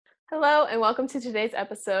Hello, and welcome to today's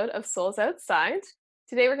episode of Souls Outside.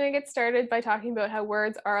 Today, we're going to get started by talking about how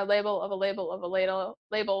words are a label of a label of a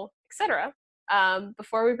label, etc.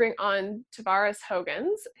 Before we bring on Tavares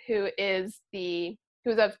Hogans, who's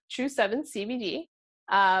of True Seven CBD,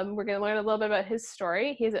 we're going to learn a little bit about his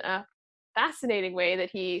story. He has a fascinating way that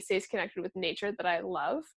he stays connected with nature that I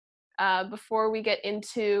love. Before we get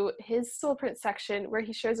into his soul print section, where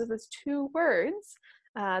he shares with us two words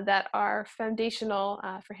that are foundational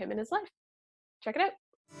for him in his life. Check it out.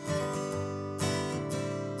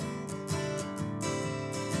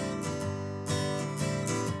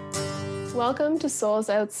 Welcome to Souls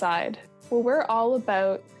Outside, where we're all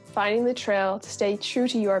about finding the trail to stay true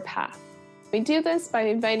to your path. We do this by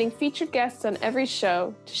inviting featured guests on every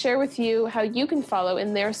show to share with you how you can follow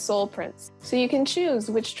in their soul prints, so you can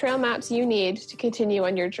choose which trail maps you need to continue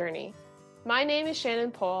on your journey. My name is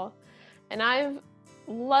Shannon Pohl, and I'm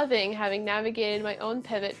loving having navigated my own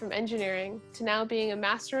pivot from engineering to now being a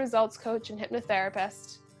master results coach and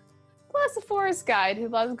hypnotherapist, plus a forest guide who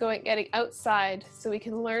loves getting outside so we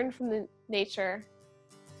can learn from the nature,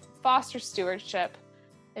 foster stewardship,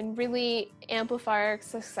 and really amplify our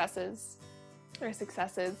successes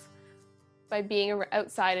by being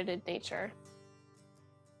outside in nature.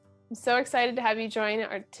 I'm so excited to have you join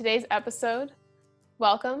today's episode.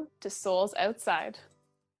 Welcome to Souls Outside.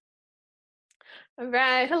 All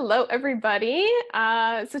right, hello everybody.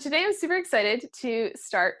 So today I'm super excited to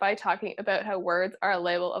start by talking about how words are a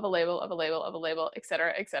label of a label of a label of a label,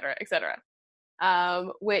 etc., etc., etc.,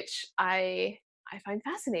 which I find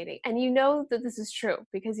fascinating. And you know that this is true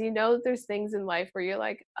because you know that there's things in life where you're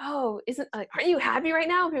like, oh, aren't you happy right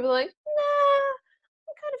now? People are like, nah,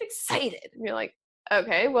 I'm kind of excited. And you're like,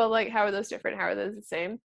 okay, well, like, how are those different? How are those the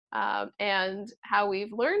same? And how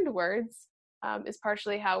we've learned words is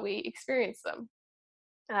partially how we experience them.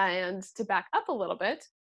 And to back up a little bit,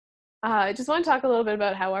 I just want to talk a little bit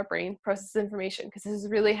about how our brain processes information, because this is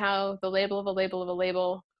really how the label of a label of a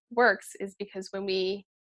label works, is because when we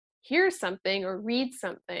hear something or read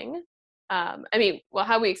something, how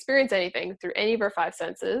we experience anything through any of our five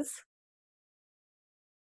senses,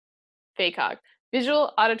 VACOG,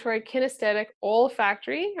 visual, auditory, kinesthetic,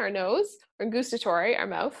 olfactory, our nose, or gustatory, our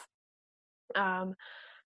mouth,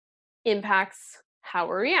 impacts how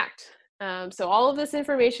we react. So all of this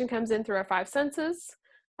information comes in through our five senses,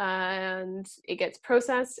 and it gets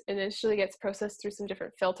processed. Initially gets processed through some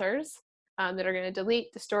different filters that are going to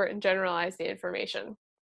delete, distort, and generalize the information,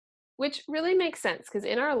 which really makes sense because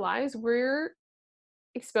in our lives we're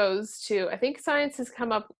exposed to, I think science has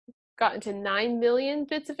gotten to 9 million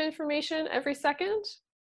bits of information every second.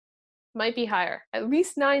 Might be higher, at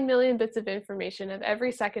least 9 million bits of information of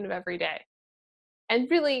every second of every day. And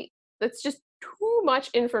really, that's just too much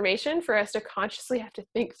information for us to consciously have to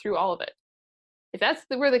think through all of it. If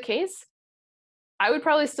were the case, I would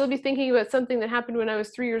probably still be thinking about something that happened when I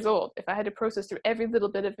was 3 years old if I had to process through every little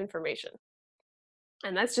bit of information.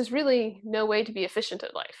 And that's just really no way to be efficient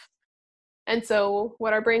at life. And so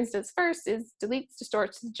what our brains does first is deletes,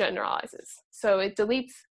 distorts, generalizes. So it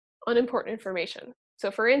deletes unimportant information.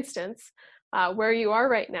 So for instance, where you are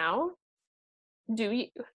right now,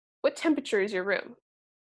 what temperature is your room?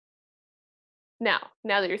 Now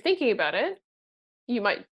that you're thinking about it,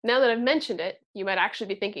 now that I've mentioned it, you might actually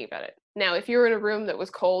be thinking about it. Now, if you were in a room that was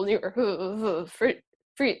cold and you were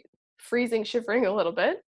freezing, shivering a little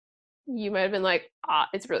bit, you might have been like,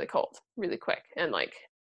 it's really cold, really quick. And like,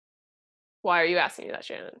 why are you asking me that,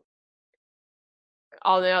 Shannon?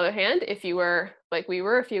 On the other hand, if you were like we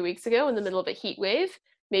were a few weeks ago in the middle of a heat wave,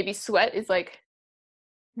 maybe sweat is like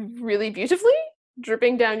really beautifully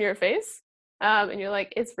dripping down your face. And you're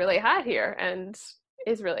like, it's really hot here, and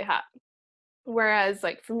it's really hot. Whereas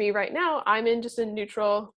like for me right now, I'm in just a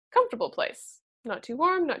neutral, comfortable place. Not too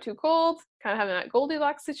warm, not too cold, kind of having that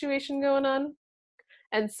Goldilocks situation going on.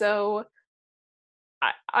 And so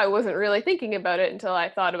I wasn't really thinking about it until I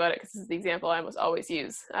thought about it, because this is the example I almost always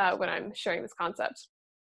use when I'm sharing this concept.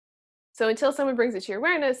 So until someone brings it to your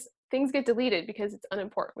awareness, things get deleted because it's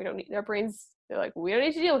unimportant. We don't need, our brains, they're like, we don't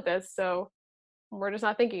need to deal with this, so we're just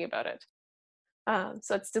not thinking about it.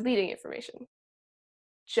 So it's deleting information.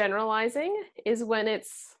 Generalizing is when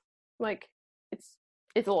it's like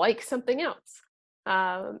something else.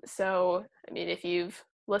 So I mean, if you've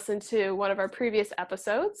listened to one of our previous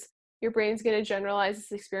episodes, your brain's going to generalize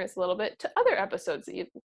this experience a little bit to other episodes that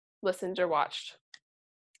you've listened or watched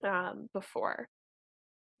before.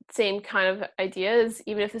 Same kind of ideas,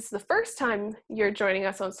 even if this is the first time you're joining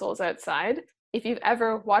us on Souls Outside. If you've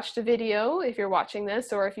ever watched a video, if you're watching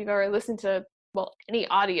this, or if you've ever listened to, any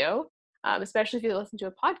audio, especially if you listened to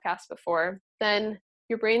a podcast before, then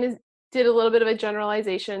your brain did a little bit of a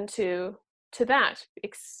generalization to that,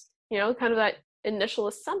 kind of that initial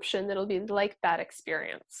assumption that it'll be like that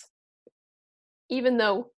experience, even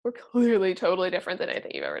though we're clearly totally different than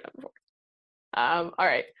anything you've ever done before. All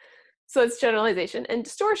right, so it's generalization. And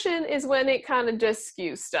distortion is when it kind of just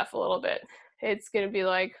skews stuff a little bit. It's going to be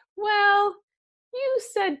like, well, you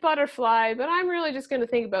said butterfly, but I'm really just going to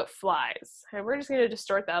think about flies. And we're just going to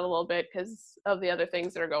distort that a little bit because of the other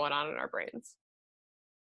things that are going on in our brains.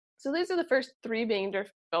 So these are the first three major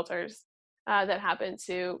filters that happen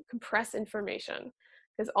to compress information.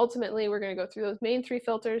 Because ultimately, we're going to go through those main three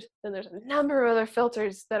filters. Then there's a number of other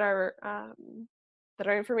filters that our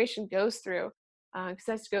information goes through. Because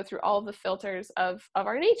it has to go through all of the filters of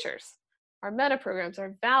our natures, our meta programs,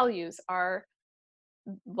 our values, our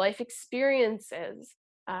life experiences.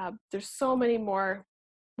 There's so many more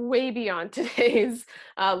way beyond today's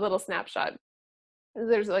little snapshot.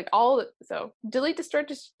 There's like so delete,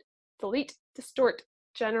 distort,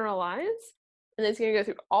 generalize, and then it's going to go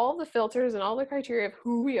through all the filters and all the criteria of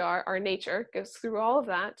who we are, our nature, goes through all of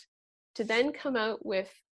that to then come out with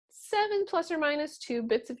 7 plus or minus 2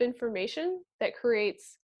 bits of information that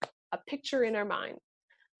creates a picture in our mind.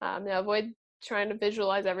 Now avoid trying to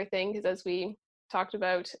visualize everything, because as we talked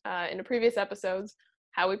about in the previous episodes,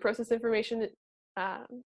 how we process information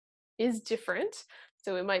is different.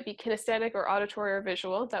 So it might be kinesthetic or auditory or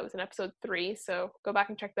visual. That was in episode 3, so go back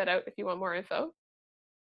and check that out if you want more info.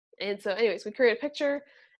 And so anyways, we create a picture.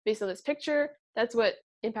 Based on this picture, that's what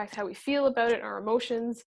impacts how we feel about it, our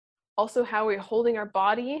emotions, also how we're holding our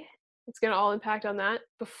body. It's going to all impact on that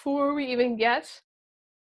before we even get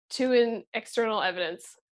to an external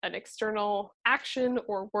evidence, an external action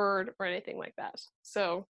or word or anything like that.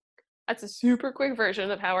 So that's a super quick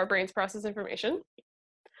version of how our brains process information,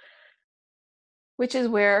 which is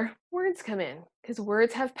where words come in, because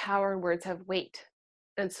words have power and words have weight.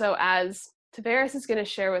 And so as Tavares is going to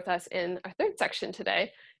share with us in our third section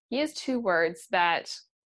today, he has 2 words that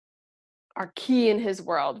are key in his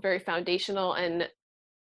world, very foundational, and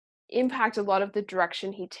impact a lot of the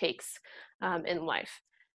direction he takes in life.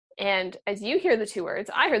 And as you hear the 2 words,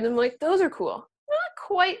 I heard them like, those are cool. Not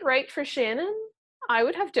quite right for Shannon. I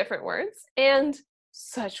would have different words, and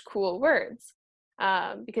such cool words.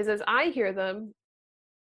 Because as I hear them,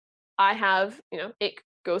 I have, it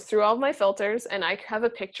goes through all of my filters and I have a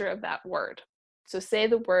picture of that word. So say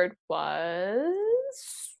the word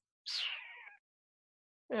was,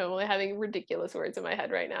 I'm only having ridiculous words in my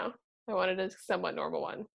head right now. I wanted a somewhat normal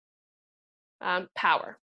one.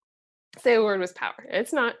 Power. Say the word was power.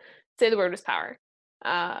 It's not, say the word was power.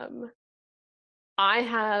 I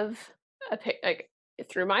have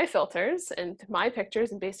through my filters and my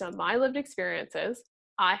pictures and based on my lived experiences,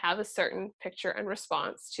 I have a certain picture and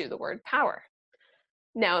response to the word power.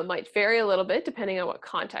 Now, it might vary a little bit depending on what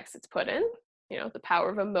context it's put in, the power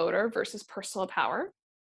of a motor versus personal power.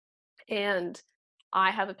 And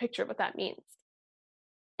I have a picture of what that means.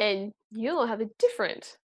 And you'll have a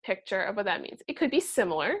different picture of what that means. It could be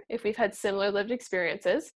similar. If we've had similar lived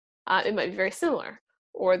experiences, it might be very similar.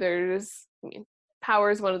 Or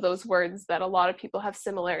power is one of those words that a lot of people have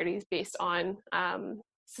similarities based on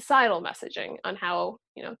societal messaging, on how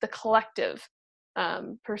the collective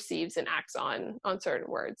perceives and acts on certain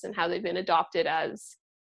words, and how they've been adopted as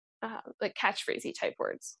like catchphrasey type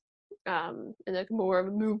words, and like more of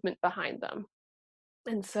a movement behind them.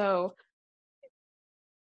 And so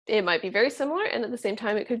it might be very similar, and at the same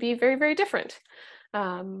time it could be very, very different.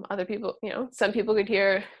 Other people, some people could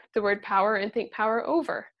hear the word power and think power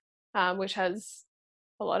over, which has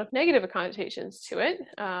a lot of negative connotations to it.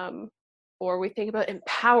 Or we think about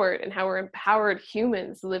empowered and how we're empowered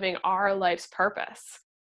humans living our life's purpose.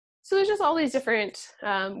 So there's just all these different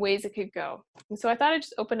ways it could go. And so I thought I'd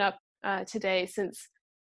just open up today, since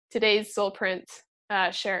today's Soul Print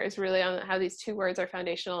share is really on how these 2 words are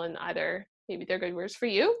foundational, and either maybe they're good words for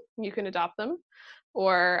you, you can adopt them,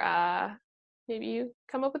 or maybe you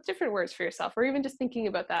come up with different words for yourself, or even just thinking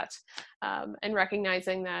about that and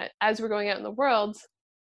recognizing that as we're going out in the world,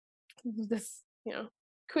 this,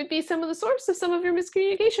 could be some of the source of some of your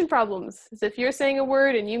miscommunication problems. As if you're saying a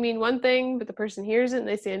word and you mean one thing, but the person hears it and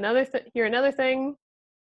they say hear another thing.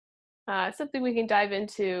 Something we can dive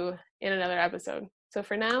into in another episode. So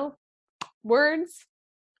for now, words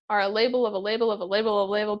are a label of a label of a label of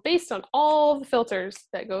a label based on all the filters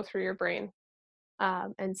that go through your brain.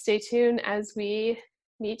 And stay tuned as we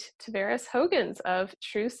meet Tavares Hogans of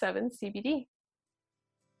True 7 CBD.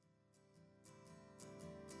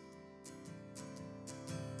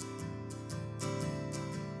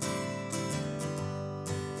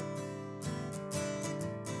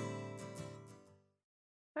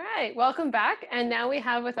 All right, welcome back. And now we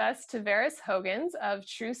have with us Tavares Hogans of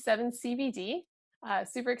True 7 CBD.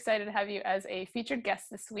 Super excited to have you as a featured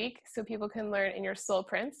guest this week so people can learn in your soul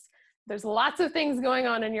prints. There's lots of things going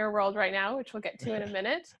on in your world right now, which we'll get to in a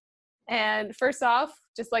minute. And first off,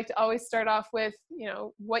 just like to always start off with,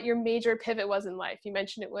 what your major pivot was in life. You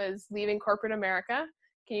mentioned it was leaving corporate America.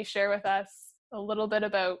 Can you share with us a little bit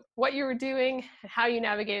about what you were doing and how you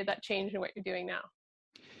navigated that change and what you're doing now?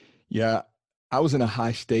 Yeah, I was in a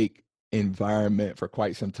high stake environment for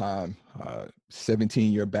quite some time,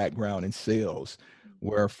 17-year background in sales,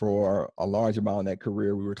 where for a large amount of that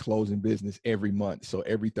career, we were closing business every month. So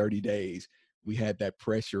every 30 days, we had that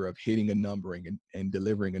pressure of hitting a numbering and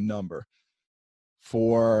delivering a number.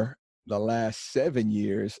 For the last 7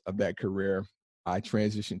 years of that career, I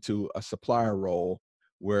transitioned to a supplier role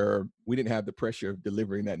where we didn't have the pressure of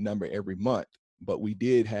delivering that number every month, but we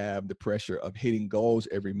did have the pressure of hitting goals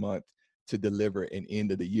every month to deliver an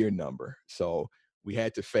end of the year number. So we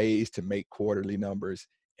had to phase to make quarterly numbers,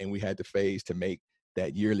 and we had to phase to make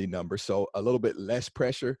that yearly number. So a little bit less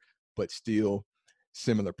pressure, but still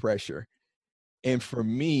similar pressure. And for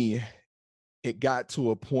me, it got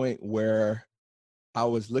to a point where I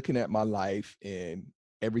was looking at my life and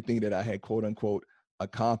everything that I had quote unquote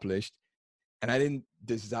accomplished, and I didn't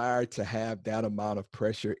desire to have that amount of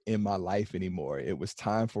pressure in my life anymore. It was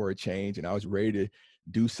time for a change, and I was ready to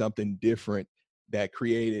do something different that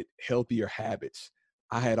created healthier habits.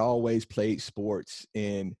 I had always played sports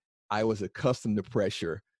and I was accustomed to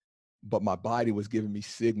pressure, but my body was giving me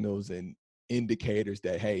signals and indicators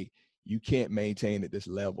that, hey, you can't maintain at this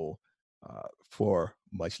level for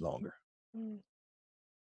much longer. Mm.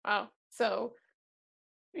 Wow. So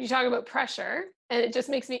you talk about pressure, and it just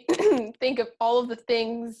makes me think of all of the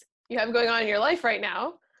things you have going on in your life right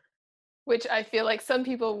now, which I feel like some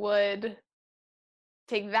people would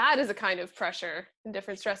take that as a kind of pressure and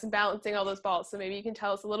different stress and balancing all those balls. So maybe you can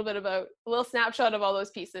tell us a little bit about a little snapshot of all those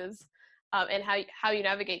pieces, and how you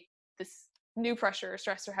navigate this new pressure or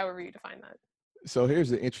stress or however you define that. So here's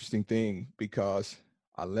the interesting thing, because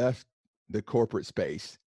I left the corporate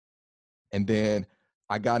space and then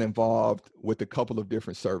I got involved with a couple of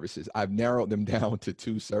different services. I've narrowed them down to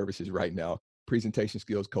two services right now: presentation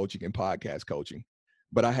skills coaching and podcast coaching.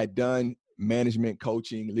 But I had done management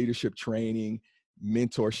coaching, leadership training,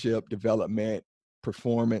 mentorship, development,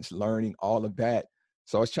 performance, learning, all of that.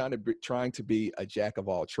 So I was trying to be a jack of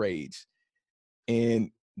all trades.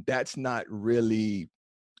 And that's not really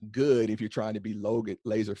good if you're trying to be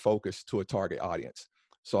laser focused to a target audience.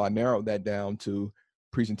 So I narrowed that down to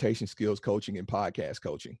presentation skills coaching and podcast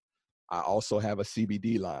coaching. I also have a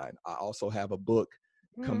CBD line. I also have a book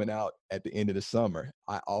Mm. coming out at the end of the summer.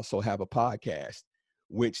 I also have a podcast,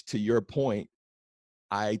 which, to your point,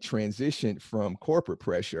 I transitioned from corporate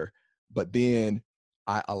pressure, but then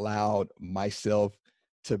I allowed myself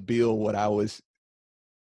to build what I was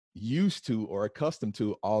used to or accustomed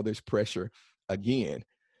to, all this pressure again.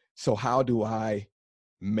 So how do I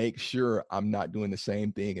make sure I'm not doing the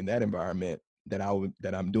same thing in that environment that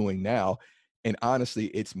I'm doing now? And honestly,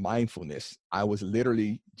 it's mindfulness. I was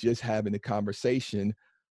literally just having a conversation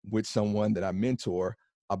with someone that I mentor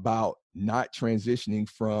about not transitioning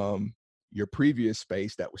from your previous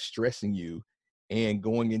space that was stressing you and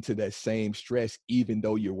going into that same stress, even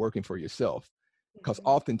though you're working for yourself. Because Mhm.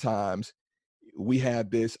 oftentimes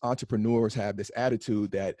entrepreneurs have this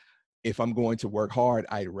attitude that if I'm going to work hard,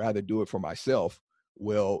 I'd rather do it for myself.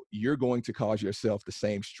 Well, you're going to cause yourself the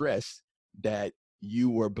same stress that you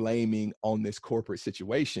were blaming on this corporate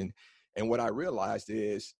situation. And what I realized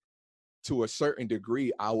is, to a certain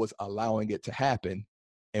degree, I was allowing it to happen.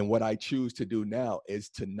 And what I choose to do now is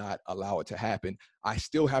to not allow it to happen. I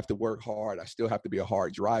still have to work hard. I still have to be a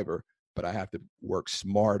hard driver, but I have to work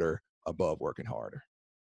smarter above working harder.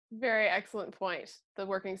 Very excellent point. The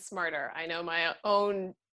working smarter. I know my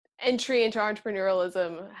own entry into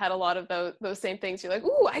entrepreneurialism had a lot of those same things. You're like,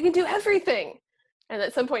 ooh, I can do everything. And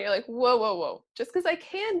at some point you're like, whoa, whoa, whoa. Just because I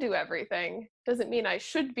can do everything doesn't mean I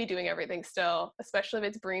should be doing everything still, especially if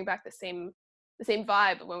it's bringing back the same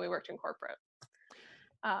vibe when we worked in corporate.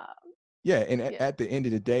 Uh, Yeah, and yeah. at the end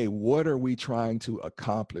of the day, what are we trying to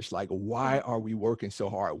accomplish? Like, why Mhm. are we working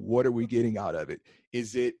so hard? What are we getting out of it?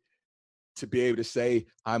 Is it to be able to say,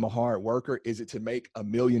 I'm a hard worker? Is it to make $1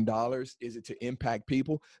 million? Is it to impact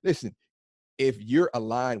people? Listen, if you're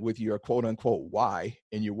aligned with your quote unquote why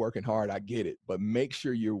and you're working hard, I get it. But make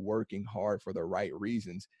sure you're working hard for the right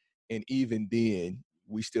reasons. And even then,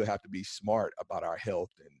 we still have to be smart about our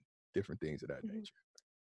health and different things of that Mhm. nature.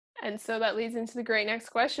 And so that leads into the great next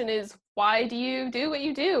question is, why do you do what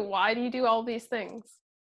you do? Why do you do all these things?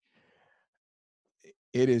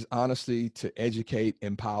 It is honestly to educate,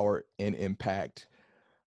 empower, and impact.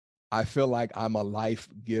 I feel like I'm a life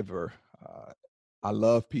giver. I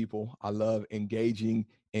love people. I love engaging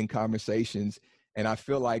in conversations. And I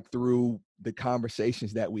feel like through the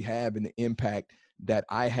conversations that we have and the impact that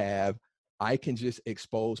I have, I can just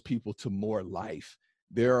expose people to more life.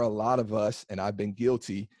 There are a lot of us, and I've been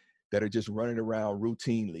guilty, that are just running around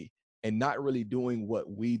routinely and not really doing what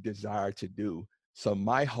we desire to do. So,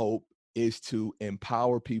 my hope is to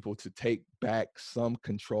empower people to take back some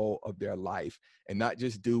control of their life and not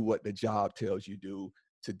just do what the job tells you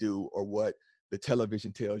to do, or what the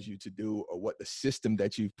television tells you to do, or what the system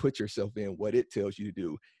that you've put yourself in, what it tells you to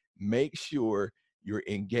do. Make sure you're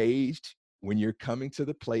engaged when you're coming to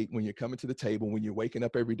the plate, when you're coming to the table, when you're waking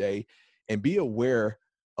up every day, and be aware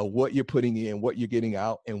of what you're putting in, what you're getting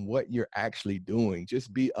out, and what you're actually doing.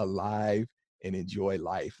 Just be alive and enjoy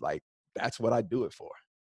life. Like, that's what I do it for.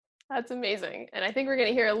 That's amazing. And I think we're going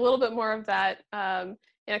to hear a little bit more of that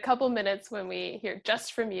in a couple minutes when we hear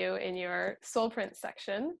just from you in your Soul Print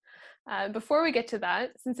section. Before we get to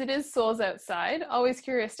that, since it is Souls Outside, always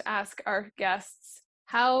curious to ask our guests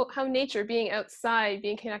how nature, being outside,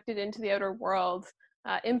 being connected into the outer world,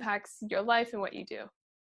 impacts your life and what you do.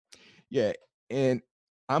 Yeah. And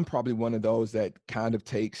I'm probably one of those that kind of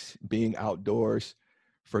takes being outdoors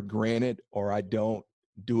for granted, or I don't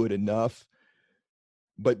do it enough.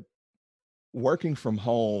 But working from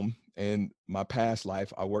home, in my past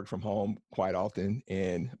life, I worked from home quite often.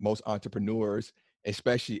 And most entrepreneurs,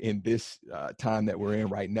 especially in this time that we're in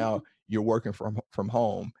right now, you're working from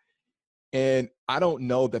home. And I don't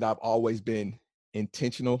know that I've always been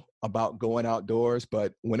intentional about going outdoors,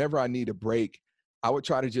 but whenever I need a break, I would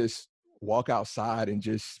try to just walk outside and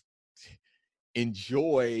just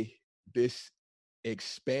enjoy this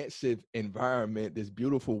expansive environment, this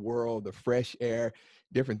beautiful world, the fresh air,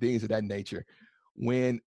 different things of that nature.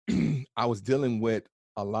 When I was dealing with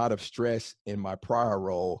a lot of stress in my prior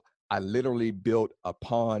role, I literally built a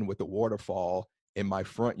pond with a waterfall in my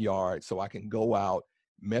front yard so I can go out,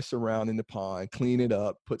 mess around in the pond, clean it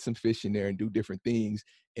up, put some fish in there, and do different things.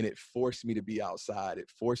 And it forced me to be outside. It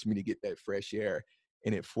forced me to get that fresh air,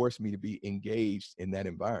 and it forced me to be engaged in that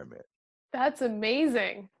environment. That's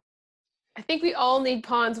amazing. I think we all need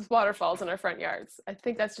ponds with waterfalls in our front yards. I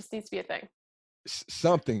think that just needs to be a thing.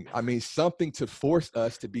 Something, I mean, something to force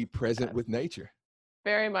us to be present with nature.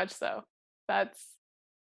 Very much so. That's,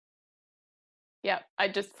 yeah, I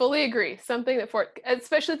just fully agree. Something that for,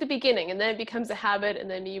 especially at the beginning, and then it becomes a habit, and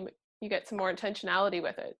then you get some more intentionality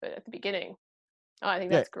with it. But at the beginning, oh, I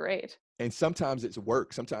think Yeah. that's great. And sometimes it's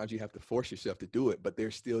work. Sometimes you have to force yourself to do it, but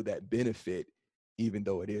there's still that benefit, even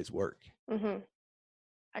though it is work. Mm-hmm.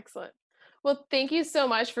 Excellent. Well, thank you so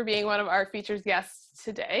much for being one of our featured guests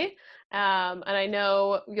today. And I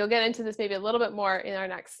know you'll get into this maybe a little bit more in our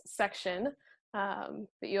next section, but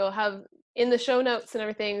you'll have in the show notes and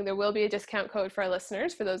everything, there will be a discount code for our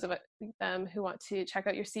listeners, for those of them who want to check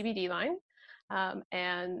out your CBD line.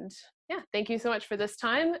 And yeah, thank you so much for this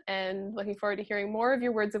time, and looking forward to hearing more of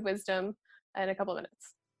your words of wisdom in a couple of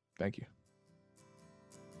minutes. Thank you.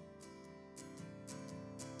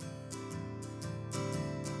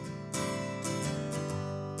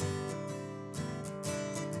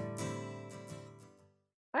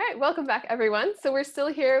 All right, welcome back, everyone. So we're still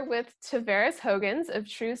here with Tavares Hogans of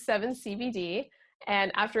True 7 CBD.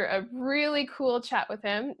 And after a really cool chat with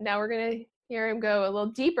him, now we're going to hear him go a little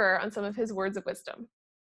deeper on some of his words of wisdom.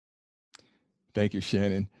 Thank you,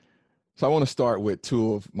 Shannon. So I want to start with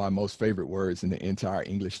two of my most favorite words in the entire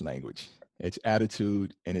English language. It's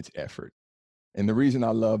attitude and it's effort. And the reason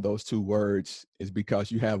I love those two words is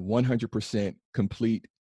because you have 100% complete,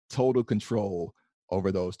 total control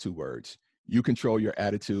over those two words. You control your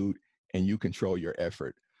attitude and you control your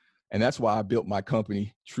effort. And that's why I built my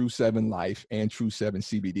company, True 7 Life and True 7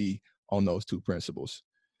 CBD, on those two principles.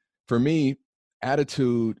 For me,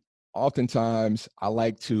 attitude, oftentimes I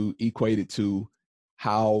like to equate it to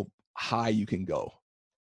how high you can go.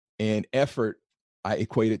 And effort, I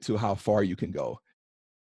equate it to how far you can go.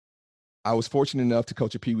 I was fortunate enough to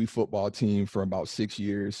coach a Pee Wee football team for about 6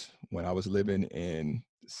 years when I was living in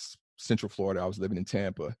Central Florida. I was living in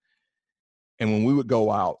Tampa. And when we would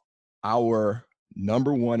go out, our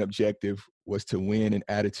number one objective was to win in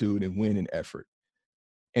attitude and win in effort.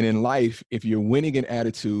 And in life, if you're winning in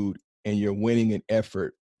attitude and you're winning in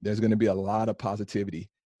effort, there's going to be a lot of positivity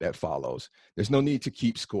that follows. There's no need to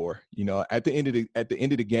keep score. You know, at the end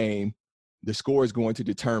of the game, the score is going to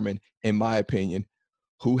determine, in my opinion,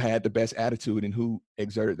 who had the best attitude and who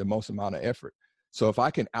exerted the most amount of effort. So if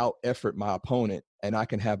I can out effort my opponent and I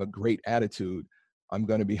can have a great attitude, I'm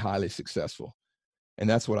going to be highly successful. And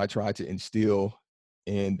that's what I try to instill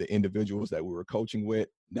in the individuals that we were coaching with.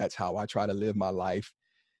 That's how I try to live my life.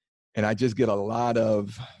 And I just get a lot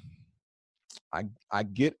of, I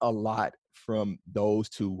get a lot from those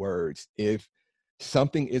two words. If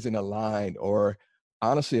something isn't aligned, or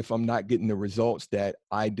honestly, if I'm not getting the results that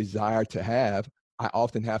I desire to have, I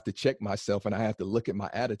often have to check myself, and I have to look at my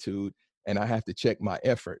attitude, and I have to check my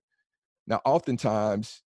effort. Now,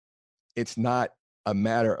 oftentimes it's not a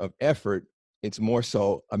matter of effort. It's more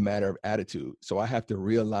so a matter of attitude. So I have to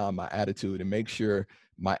realign my attitude and make sure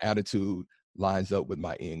my attitude lines up with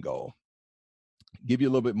my end goal. Give you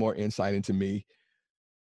a little bit more insight into me.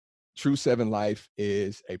 True Seven Life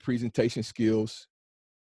is a presentation skills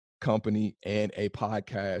company and a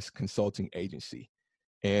podcast consulting agency.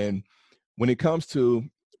 And when it comes to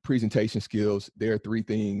presentation skills, there are three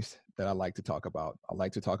things that I like to talk about. I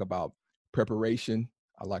like to talk about preparation,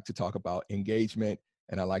 I like to talk about engagement,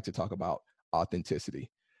 and I like to talk about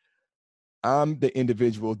authenticity. I'm the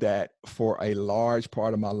individual that for a large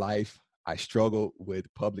part of my life, I struggled with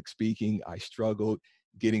public speaking. I struggled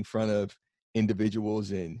getting in front of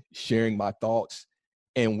individuals and sharing my thoughts.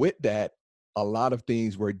 And with that, a lot of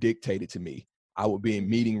things were dictated to me. I would be in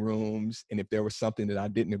meeting rooms, and if there was something that I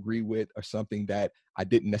didn't agree with or something that I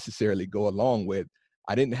didn't necessarily go along with,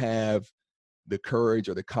 I didn't have the courage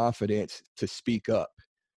or the confidence to speak up.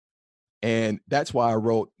 And that's why I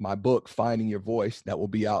wrote my book, Finding Your Voice, that will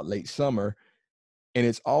be out late summer. And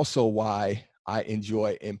it's also why I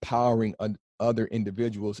enjoy empowering other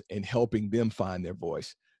individuals and helping them find their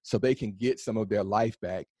voice so they can get some of their life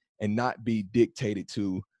back and not be dictated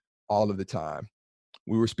to all of the time.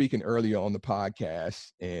 We were speaking earlier on the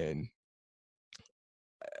podcast and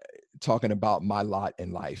talking about my lot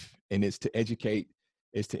in life, and it's to educate,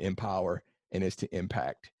 it's to empower, and it's to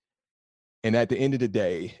impact. And at the end of the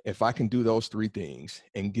day, if I can do those three things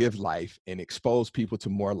and give life and expose people to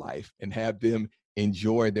more life and have them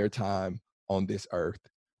enjoy their time on this earth,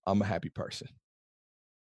 I'm a happy person.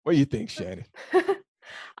 What do you think, Shannon?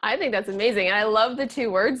 I think that's amazing. And I love the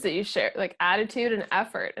two words that you share, like attitude and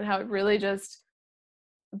effort, and how it really just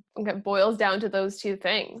boils down to those two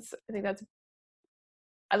things.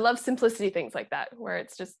 I love simplicity things like that, where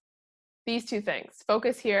it's just these two things.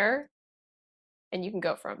 Focus here and you can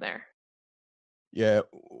go from there. Yeah,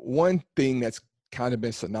 one thing that's kind of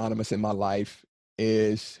been synonymous in my life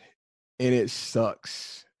is, and it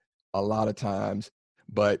sucks a lot of times,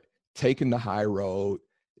 but taking the high road,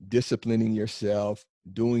 disciplining yourself,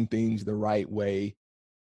 doing things the right way.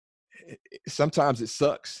 Sometimes it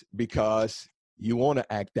sucks because you want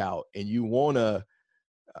to act out and you want to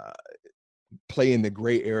uh, play in the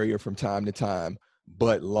gray area from time to time,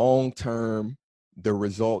 but long term, the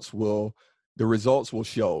results will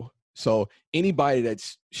show. So anybody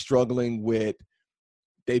that's struggling with,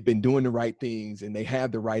 they've been doing the right things and they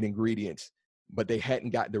have the right ingredients, but they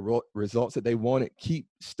hadn't got the results that they wanted, keep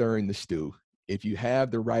stirring the stew. If you have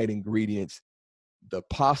the right ingredients, the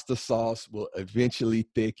pasta sauce will eventually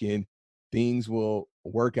thicken. Things will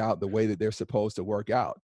work out the way that they're supposed to work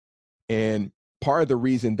out. And part of the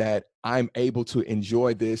reason that I'm able to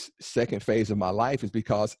enjoy this second phase of my life is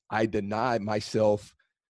because I denied myself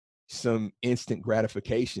some instant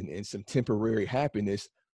gratification and some temporary happiness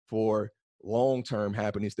for long-term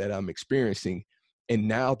happiness that I'm experiencing. And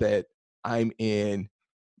now that I'm in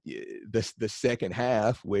the second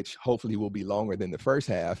half, which hopefully will be longer than the first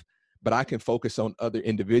half, but I can focus on other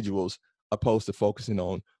individuals opposed to focusing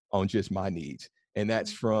on just my needs. And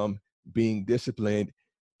that's from being disciplined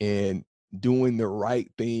and doing the right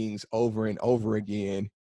things over and over again,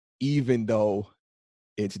 even though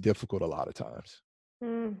it's difficult a lot of times.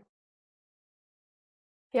 Mm.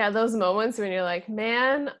 Yeah, those moments when you're like,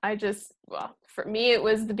 man, well, for me, it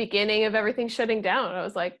was the beginning of everything shutting down. I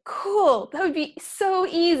was like, cool, that would be so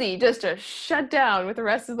easy just to shut down with the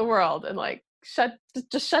rest of the world and like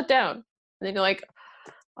just shut down. And then you're like,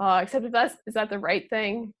 oh, except if is that the right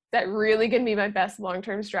thing? Is that really going to be my best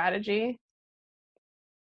long-term strategy?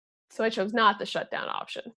 So I chose not the shutdown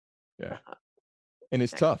option. Yeah. And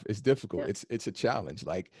it's tough. It's difficult. Yeah. It's a challenge.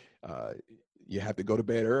 Like you have to go to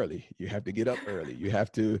bed early. You have to get up early. You have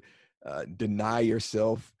to deny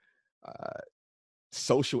yourself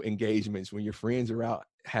social engagements when your friends are out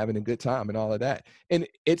having a good time and all of that. And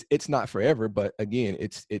it's not forever, but again,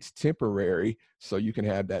 it's temporary. So you can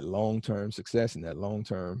have that long-term success and that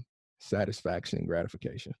long-term satisfaction and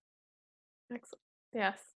gratification. Excellent.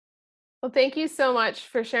 Yes. Well, thank you so much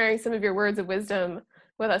for sharing some of your words of wisdom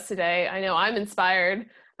with us today. I know I'm inspired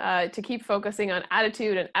to keep focusing on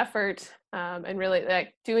attitude and effort and really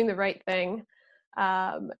like doing the right thing.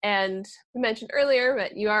 And we mentioned earlier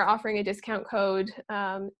that you are offering a discount code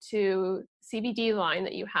to CBD line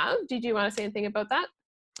that you have. Did you want to say anything about that?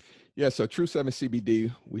 Yeah, so True 7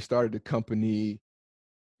 CBD, we started the company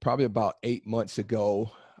probably about 8 months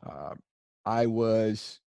ago. Uh, I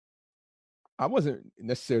wasn't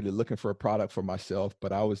necessarily looking for a product for myself,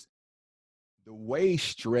 but the way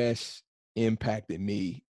stress impacted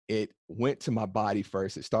me, it went to my body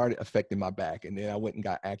first. It started affecting my back, and then I went and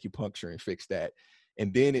got acupuncture and fixed that.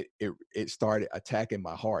 And then it started attacking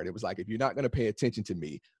my heart. It was like, if you're not going to pay attention to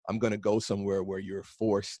me, I'm going to go somewhere where you're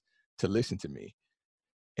forced to listen to me.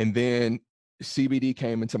 And then CBD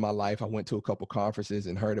came into my life. I went to a couple conferences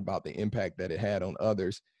and heard about the impact that it had on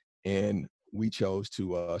others. And we chose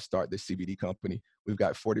to start this CBD company. We've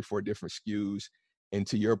got 44 different SKUs. And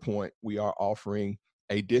to your point, we are offering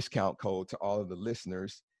a discount code to all of the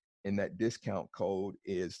listeners. And that discount code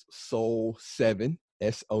is SOUL7,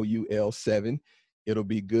 SOUL7. It'll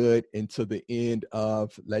be good until the end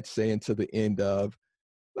of, let's say until the end of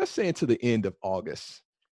August.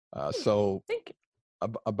 So Thank you.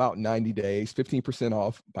 About 90 days, 15%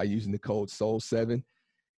 off by using the code SOUL7.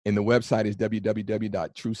 And the website is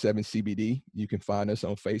www.true7cbd. You can find us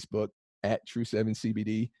on Facebook at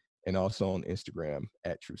True7CBD and also on Instagram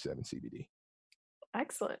at True7CBD.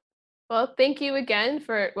 Excellent. Well, thank you again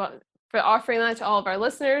for offering that to all of our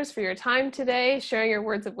listeners, for your time today, sharing your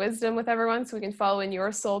words of wisdom with everyone so we can follow in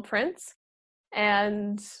your soul prints.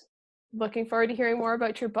 And looking forward to hearing more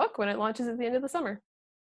about your book when it launches at the end of the summer.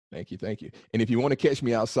 Thank you. Thank you. And if you want to catch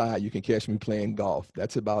me outside, you can catch me playing golf.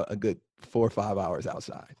 That's about a good 4 or 5 hours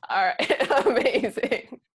outside. All right.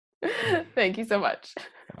 Amazing. Thank you so much.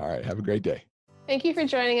 All right. Have a great day. Thank you for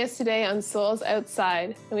joining us today on Souls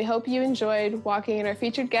Outside. And we hope you enjoyed walking in our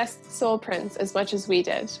featured guest soul prints as much as we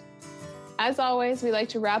did. As always, we like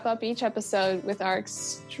to wrap up each episode with our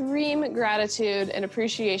extreme gratitude and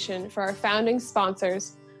appreciation for our founding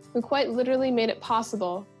sponsors who quite literally made it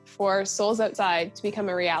possible for Souls Outside to become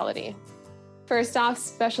a reality. First off,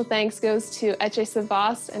 special thanks goes to Etche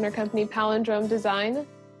Savas and her company Palindrome Design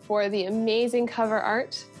for the amazing cover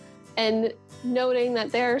art, and noting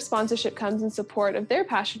that their sponsorship comes in support of their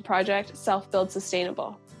passion project, Self-Build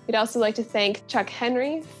Sustainable. We'd also like to thank Chuck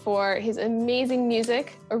Henry for his amazing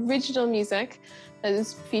music, original music, that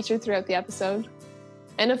is featured throughout the episode.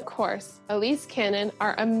 And of course, Elise Cannon,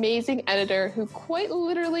 our amazing editor, who quite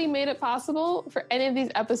literally made it possible for any of these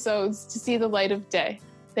episodes to see the light of day.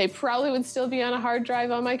 They probably would still be on a hard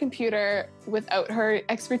drive on my computer without her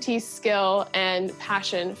expertise, skill, and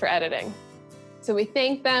passion for editing. So we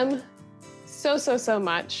thank them so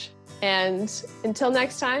much. And until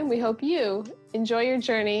next time, we hope you enjoy your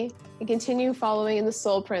journey and continue following in the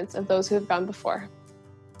soul prints of those who have gone before.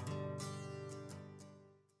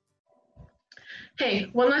 Hey,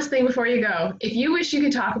 one last thing before you go. If you wish you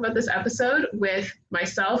could talk about this episode with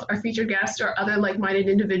myself, our featured guest, or other like-minded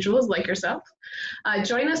individuals like yourself,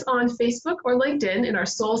 join us on Facebook or LinkedIn in our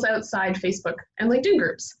Souls Outside Facebook and LinkedIn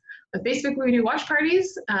groups. On Facebook, we do watch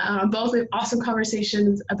parties. On both, we have awesome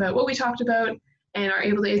conversations about what we talked about and are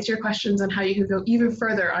able to answer your questions on how you can go even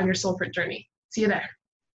further on your soul print journey. See you there.